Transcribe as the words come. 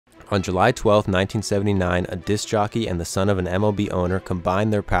On July 12, 1979, a disc jockey and the son of an MLB owner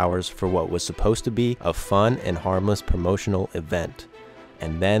combined their powers for what was supposed to be a fun and harmless promotional event.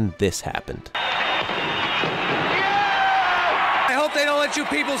 And then this happened. I hope they don't let you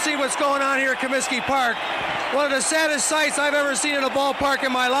people see what's going on here at Comiskey Park. One of the saddest sights I've ever seen in a ballpark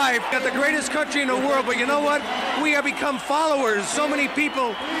in my life. Got the greatest country in the world, but you know what? We have become followers. So many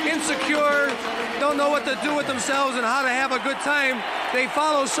people insecure, don't know what to do with themselves and how to have a good time. They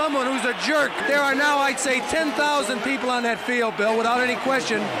follow someone who's a jerk. There are now, I'd say, 10,000 people on that field, Bill, without any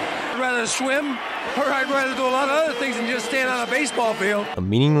question. I'd rather swim, or I'd rather do a lot of other things than just stand on a baseball field. A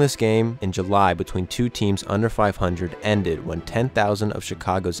meaningless game in July between two teams under 500 ended when 10,000 of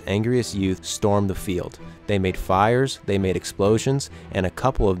Chicago's angriest youth stormed the field. They made fires, they made explosions, and a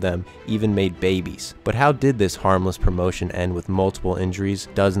couple of them even made babies. But how did this harmless promotion end with multiple injuries,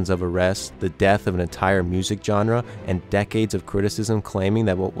 dozens of arrests, the death of an entire music genre, and decades of criticism claiming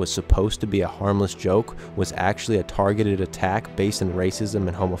that what was supposed to be a harmless joke was actually a targeted attack based in racism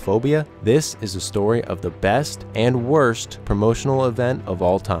and homophobia? This is a story of the best and worst promotional event of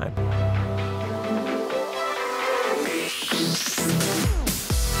all time.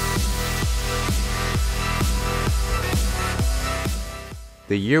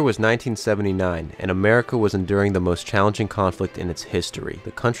 The year was 1979, and America was enduring the most challenging conflict in its history.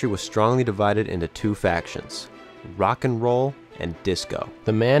 The country was strongly divided into two factions: rock and roll and disco.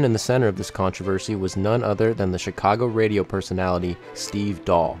 The man in the center of this controversy was none other than the Chicago radio personality Steve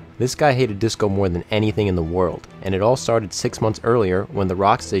Dahl. This guy hated disco more than anything in the world, and it all started 6 months earlier when the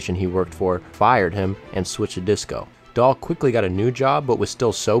rock station he worked for fired him and switched to disco. Dahl quickly got a new job, but was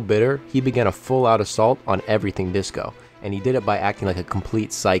still so bitter, he began a full-out assault on everything disco, and he did it by acting like a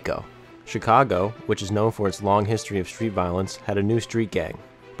complete psycho. Chicago, which is known for its long history of street violence, had a new street gang.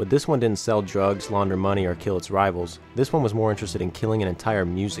 But this one didn't sell drugs, launder money, or kill its rivals. This one was more interested in killing an entire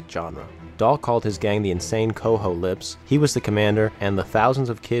music genre. Dahl called his gang the Insane Coho Lips. He was the commander, and the thousands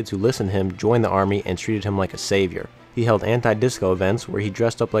of kids who listened to him joined the army and treated him like a savior. He held anti-disco events where he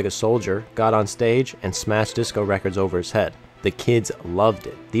dressed up like a soldier, got on stage, and smashed disco records over his head. The kids loved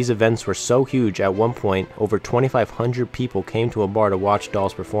it. These events were so huge at one point, over 2,500 people came to a bar to watch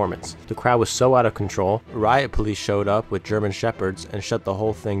Dahl's performance. The crowd was so out of control, riot police showed up with German shepherds and shut the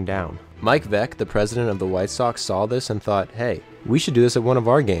whole thing down. Mike Veeck, the president of the White Sox, saw this and thought, hey, we should do this at one of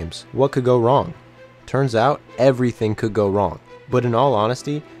our games. What could go wrong? Turns out, everything could go wrong. But in all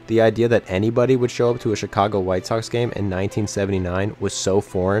honesty, the idea that anybody would show up to a Chicago White Sox game in 1979 was so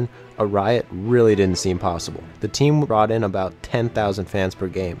foreign, a riot really didn't seem possible. The team brought in about 10,000 fans per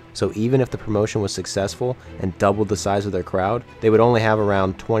game, so even if the promotion was successful and doubled the size of their crowd, they would only have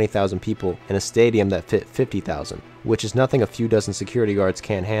around 20,000 people in a stadium that fit 50,000, which is nothing a few dozen security guards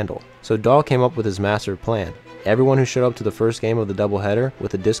can't handle. So Dahl came up with his massive plan. Everyone who showed up to the first game of the doubleheader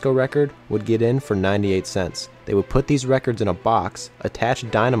with a disco record would get in for 98 cents. They would put these records in a box, attach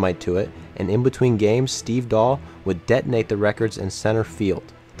dynamite to it, and in between games, Steve Dahl would detonate the records in center field.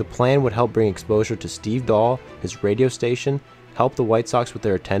 The plan would help bring exposure to Steve Dahl, his radio station, help the White Sox with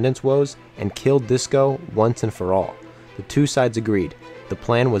their attendance woes, and kill disco once and for all. The two sides agreed. The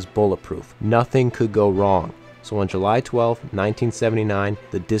plan was bulletproof. Nothing could go wrong. So on July 12, 1979,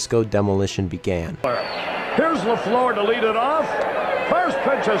 the Disco Demolition began. Here's LaFleur to lead it off. First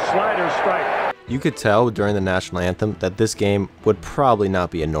pitch, a slider strike. You could tell during the national anthem that this game would probably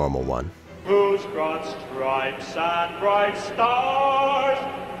not be a normal one. Whose broad stripes and bright stars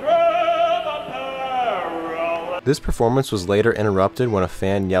through the peril. This performance was later interrupted when a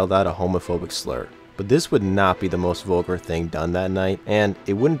fan yelled out a homophobic slur. But this would not be the most vulgar thing done that night, and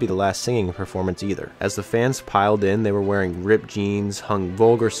it wouldn't be the last singing performance either. As the fans piled in, they were wearing ripped jeans, hung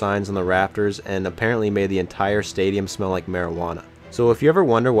vulgar signs on the rafters, and apparently made the entire stadium smell like marijuana. So if you ever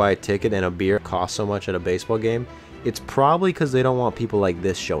wonder why a ticket and a beer cost so much at a baseball game, it's probably because they don't want people like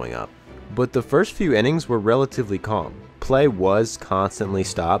this showing up. But the first few innings were relatively calm. Play was constantly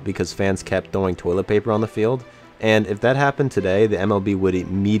stopped because fans kept throwing toilet paper on the field, and if that happened today, the MLB would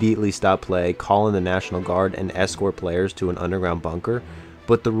immediately stop play, call in the National Guard, and escort players to an underground bunker.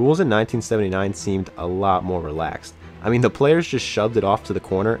 But the rules in 1979 seemed a lot more relaxed. I mean, the players just shoved it off to the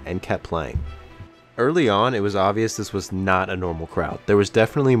corner and kept playing. Early on, it was obvious this was not a normal crowd. There was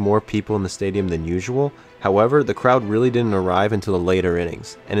definitely more people in the stadium than usual. However, the crowd really didn't arrive until the later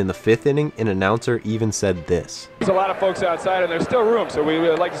innings. And in the 5th inning, an announcer even said this. There's a lot of folks outside and there's still room, so we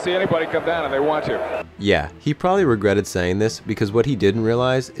would like to see anybody come down if they want to. Yeah, he probably regretted saying this because what he didn't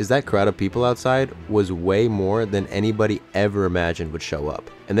realize is that crowd of people outside was way more than anybody ever imagined would show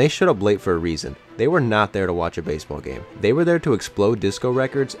up. And they showed up late for a reason. They were not there to watch a baseball game. They were there to explode disco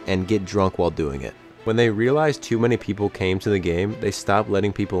records and get drunk while doing it. When they realized too many people came to the game, they stopped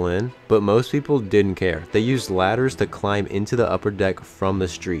letting people in, but most people didn't care. They used ladders to climb into the upper deck from the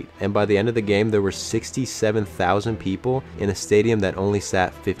street, and by the end of the game there were 67,000 people in a stadium that only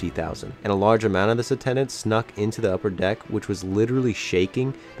sat 50,000. And a large amount of this attendance snuck into the upper deck, which was literally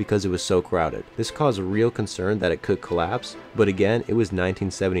shaking because it was so crowded. This caused real concern that it could collapse, but again, it was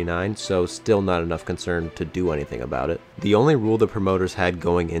 1979, so still not enough concern to do anything about it. The only rule the promoters had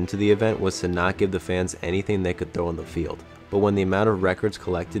going into the event was to not give the fans anything they could throw on the field. But when the amount of records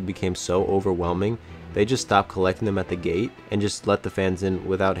collected became so overwhelming, they just stopped collecting them at the gate and just let the fans in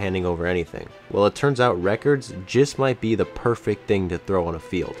without handing over anything. Well, it turns out records just might be the perfect thing to throw on a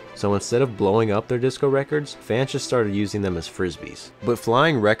field. So instead of blowing up their disco records, fans just started using them as frisbees. But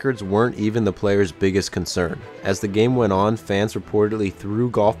flying records weren't even the players' biggest concern. As the game went on, fans reportedly threw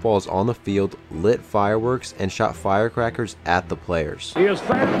golf balls on the field, lit fireworks, and shot firecrackers at the players. He has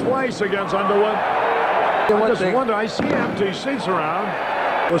fed twice against Underwood. I just wonder, I see empty seats around.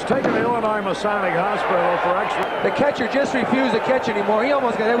 Was taken to Illinois Masonic Hospital for X-ray. The catcher just refused to catch anymore. He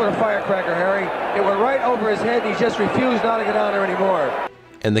almost got hit with a firecracker, Harry. It went right over his head, and he just refused not to get down there anymore.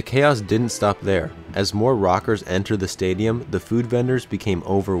 And the chaos didn't stop there. As more rockers entered the stadium, the food vendors became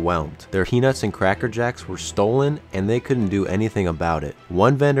overwhelmed. Their peanuts and Cracker Jacks were stolen, and they couldn't do anything about it.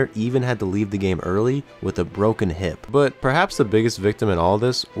 One vendor even had to leave the game early with a broken hip. But perhaps the biggest victim in all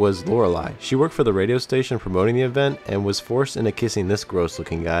this was Lorelei. She worked for the radio station promoting the event and was forced into kissing this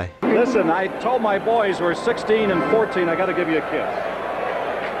gross-looking guy. Listen, I told my boys we're 16 and 14, I gotta give you a kiss.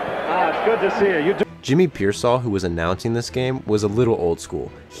 It's good to see you. Jimmy Pearsall, who was announcing this game, was a little old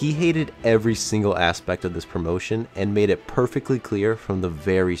school. He hated every single aspect of this promotion and made it perfectly clear from the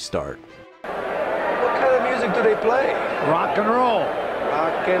very start. What kind of music do they play? Rock and roll.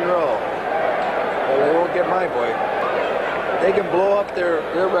 Rock and roll. Well, they won't get my boy. They can blow up their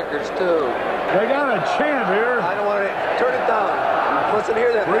records too. They got a chant here. I don't want to turn it down. Listen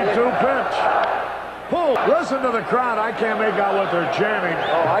here, that 3-2 pitch. Pull. Listen to the crowd. I can't make out what they're chanting.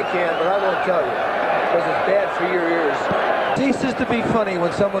 Oh, I can't, but I won't tell you, because it's bad for your ears. Ceases to be funny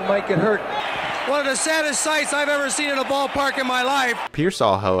when someone might get hurt. One of the saddest sights I've ever seen in a ballpark in my life.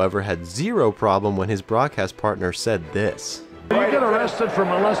 Pearsall, however, had zero problem when his broadcast partner said this. You get arrested for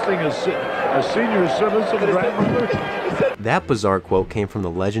molesting a senior citizen grandmother? That bizarre quote came from the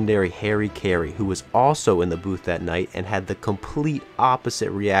legendary Harry Carey, who was also in the booth that night and had the complete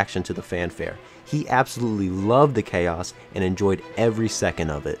opposite reaction to the fanfare. He absolutely loved the chaos and enjoyed every second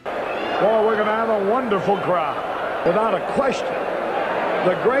of it. Well, we're going to have a wonderful crowd, without a question.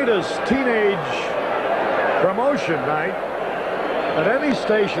 The greatest teenage promotion night that any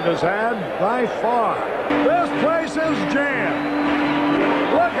station has had by far. This place is jammed.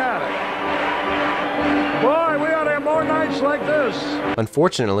 Look at it. Boy, we ought to have more nights like this.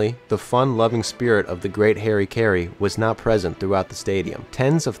 Unfortunately, the fun-loving spirit of the great Harry Carey was not present throughout the stadium.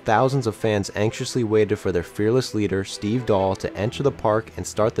 Tens of thousands of fans anxiously waited for their fearless leader, Steve Dahl, to enter the park and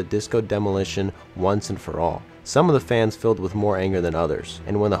start the Disco Demolition once and for all. Some of the fans filled with more anger than others,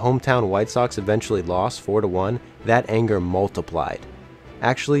 and when the hometown White Sox eventually lost 4-1, that anger multiplied.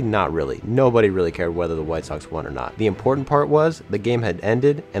 Actually, not really. Nobody really cared whether the White Sox won or not. The important part was the game had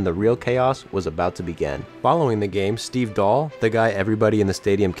ended and the real chaos was about to begin. Following the game, Steve Dahl, the guy everybody in the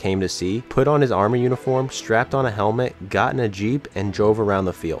stadium came to see, put on his Army uniform, strapped on a helmet, got in a Jeep, and drove around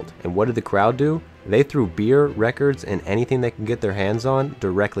the field. And what did the crowd do? They threw beer, records, and anything they could get their hands on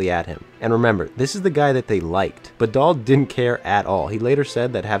directly at him. And remember, this is the guy that they liked. But Dahl didn't care at all. He later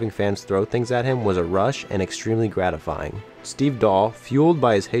said that having fans throw things at him was a rush and extremely gratifying. Steve Dahl, fueled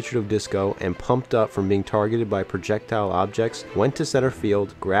by his hatred of disco and pumped up from being targeted by projectile objects, went to center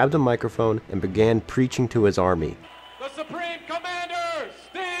field, grabbed a microphone, and began preaching to his army. The Supreme Commander,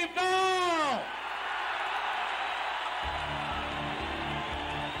 Steve Dahl!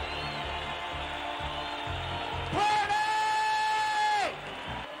 Party!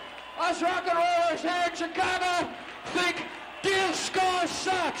 Us rock and rollers here in Chicago think disco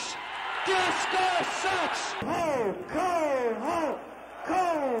sucks! Disco sucks! Ho, ho, ho,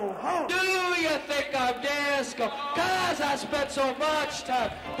 ho, ho! Do you think I'm disco? Cause I spent so much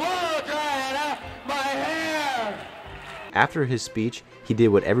time blow drying out my hair! After his speech, he did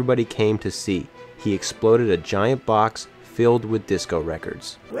what everybody came to see. He exploded a giant box filled with disco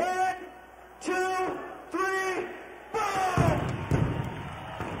records. 1, 2, 3, boom!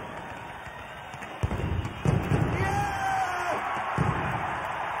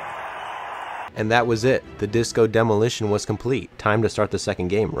 And that was it. The Disco Demolition was complete. Time to start the second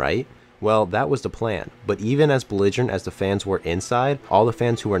game, right? Well, that was the plan, but even as belligerent as the fans were inside, all the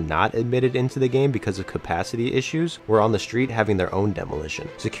fans who were not admitted into the game because of capacity issues were on the street having their own demolition.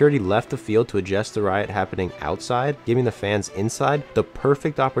 Security left the field to address the riot happening outside, giving the fans inside the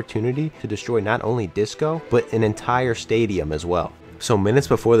perfect opportunity to destroy not only Disco, but an entire stadium as well. So minutes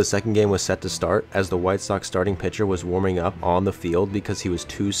before the second game was set to start, as the White Sox starting pitcher was warming up on the field because he was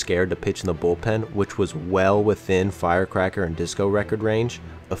too scared to pitch in the bullpen, which was well within Firecracker and Disco record range,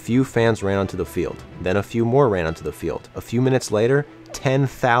 a few fans ran onto the field. Then a few more ran onto the field. A few minutes later,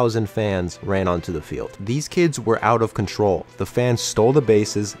 10,000 fans ran onto the field. These kids were out of control. The fans stole the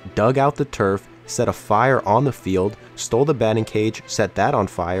bases, dug out the turf, set a fire on the field, stole the batting cage, set that on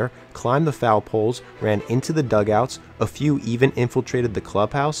fire, climbed the foul poles, ran into the dugouts, a few even infiltrated the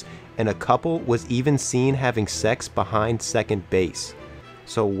clubhouse, and a couple was even seen having sex behind second base.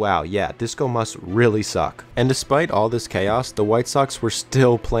 So wow, yeah, Disco must really suck. And despite all this chaos, the White Sox were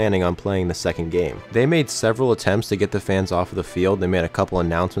still planning on playing the second game. They made several attempts to get the fans off of the field. They made a couple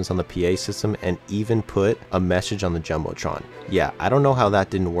announcements on the PA system and even put a message on the Jumbotron. Yeah, I don't know how that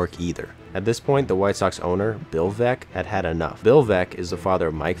didn't work either. At this point, the White Sox owner, Bill Veeck, had had enough. Bill Veeck is the father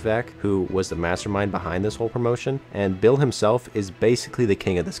of Mike Veeck, who was the mastermind behind this whole promotion, and Bill himself is basically the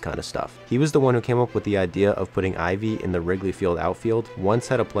king of this kind of stuff. He was the one who came up with the idea of putting Ivy in the Wrigley Field outfield, once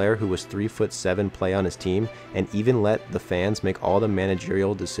had a player who was 3'7" play on his team, and even let the fans make all the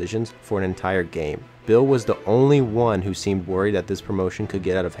managerial decisions for an entire game. Bill was the only one who seemed worried that this promotion could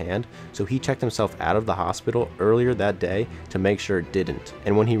get out of hand, so he checked himself out of the hospital earlier that day to make sure it didn't.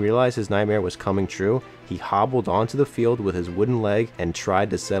 And when he realized his nightmare was coming true, he hobbled onto the field with his wooden leg and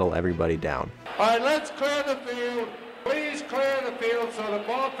tried to settle everybody down. All right, let's clear the field. Please clear the field so the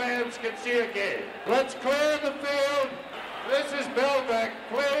ball fans can see a game. Let's clear the field. This is Bill Veeck.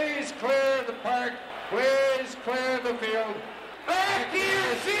 Please clear the park. Please clear the field. Back to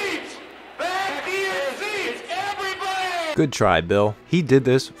your seats! Back to your seats, everybody! Good try, Bill. He did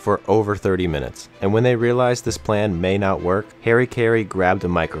this for over 30 minutes. And when they realized this plan may not work, Harry Carey grabbed a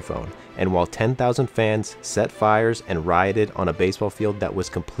microphone. And while 10,000 fans set fires and rioted on a baseball field that was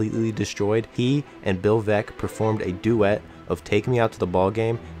completely destroyed, he and Bill Veeck performed a duet of Take Me Out to the Ball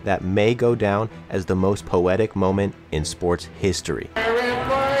Game that may go down as the most poetic moment in sports history.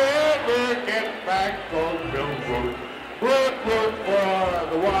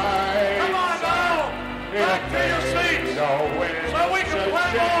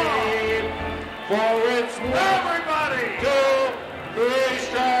 For it's everybody 2, 3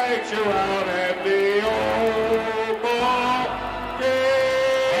 strikes you out at the old ball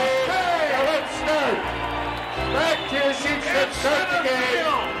game. Okay, let's start. Back to your seats, let's start the game.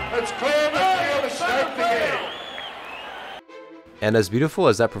 Let's clear the field and start the game. And as beautiful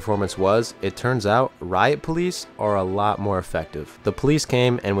as that performance was, it turns out riot police are a lot more effective. The police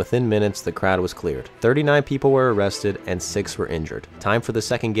came and within minutes the crowd was cleared. 39 people were arrested and 6 were injured. Time for the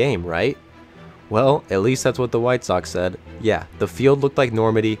second game, right? Well, at least that's what the White Sox said. Yeah, the field looked like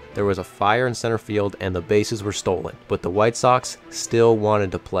Normandy, there was a fire in center field, and the bases were stolen. But the White Sox still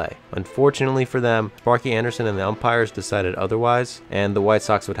wanted to play. Unfortunately for them, Sparky Anderson and the umpires decided otherwise, and the White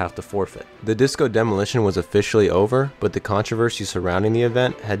Sox would have to forfeit. The Disco Demolition was officially over, but the controversy surrounding the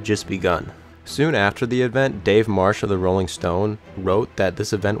event had just begun. Soon after the event, Dave Marsh of the Rolling Stone wrote that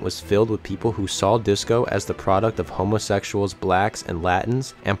this event was filled with people who saw disco as the product of homosexuals, blacks, and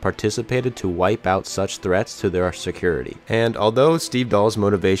Latins, and participated to wipe out such threats to their security. And although Steve Dahl's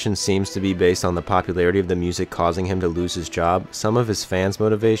motivation seems to be based on the popularity of the music causing him to lose his job, some of his fans'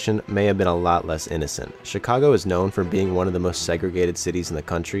 motivation may have been a lot less innocent. Chicago is known for being one of the most segregated cities in the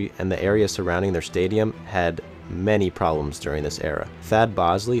country, and the area surrounding their stadium had many problems during this era. Thad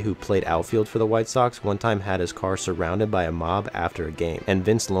Bosley, who played outfield for the White Sox, one time had his car surrounded by a mob after a game. And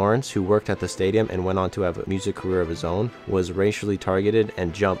Vince Lawrence, who worked at the stadium and went on to have a music career of his own, was racially targeted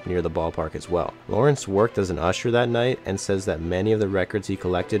and jumped near the ballpark as well. Lawrence worked as an usher that night and says that many of the records he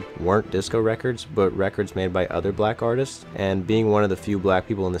collected weren't disco records, but records made by other black artists. And being one of the few black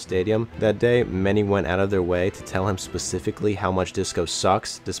people in the stadium that day, many went out of their way to tell him specifically how much disco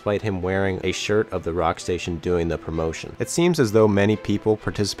sucks, despite him wearing a shirt of the rock station doing the promotion. It seems as though many people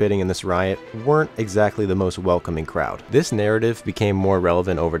participating in this riot weren't exactly the most welcoming crowd. This narrative became more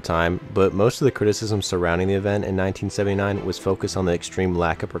relevant over time, but most of the criticism surrounding the event in 1979 was focused on the extreme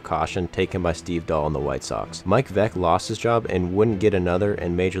lack of precaution taken by Steve Dahl and the White Sox. Mike Veeck lost his job and wouldn't get another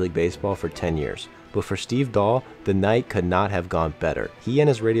in Major League Baseball for 10 years. But for Steve Dahl, the night could not have gone better. He and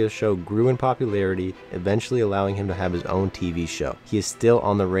his radio show grew in popularity, eventually allowing him to have his own TV show. He is still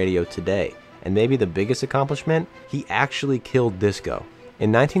on the radio today. And maybe the biggest accomplishment, he actually killed disco.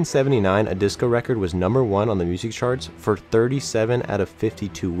 In 1979, a disco record was #1 on the music charts for 37 out of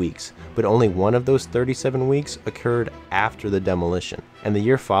 52 weeks, but only one of those 37 weeks occurred after the demolition. And the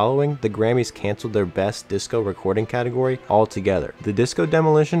year following, the Grammys canceled their Best Disco Recording category altogether. The Disco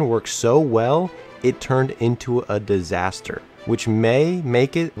Demolition worked so well, it turned into a disaster, which may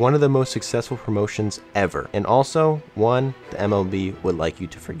make it one of the most successful promotions ever, and also one the MLB would like you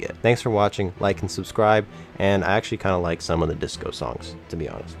to forget. Thanks for watching, like and subscribe, and I actually kind of like some of the disco songs, to be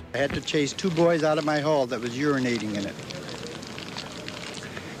honest. I had to chase 2 boys out of my hall that was urinating in it.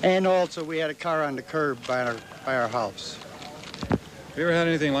 And also we had a car on the curb by our house. Have you ever had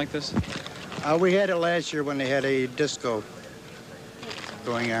anything like this? We had it last year when they had a disco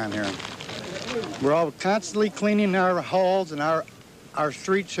going on here. We're all constantly cleaning our halls and our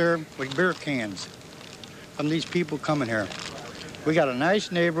streets here with beer cans from these people coming here. We got a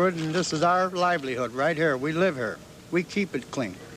nice neighborhood, and this is our livelihood right here. We live here. We keep it clean.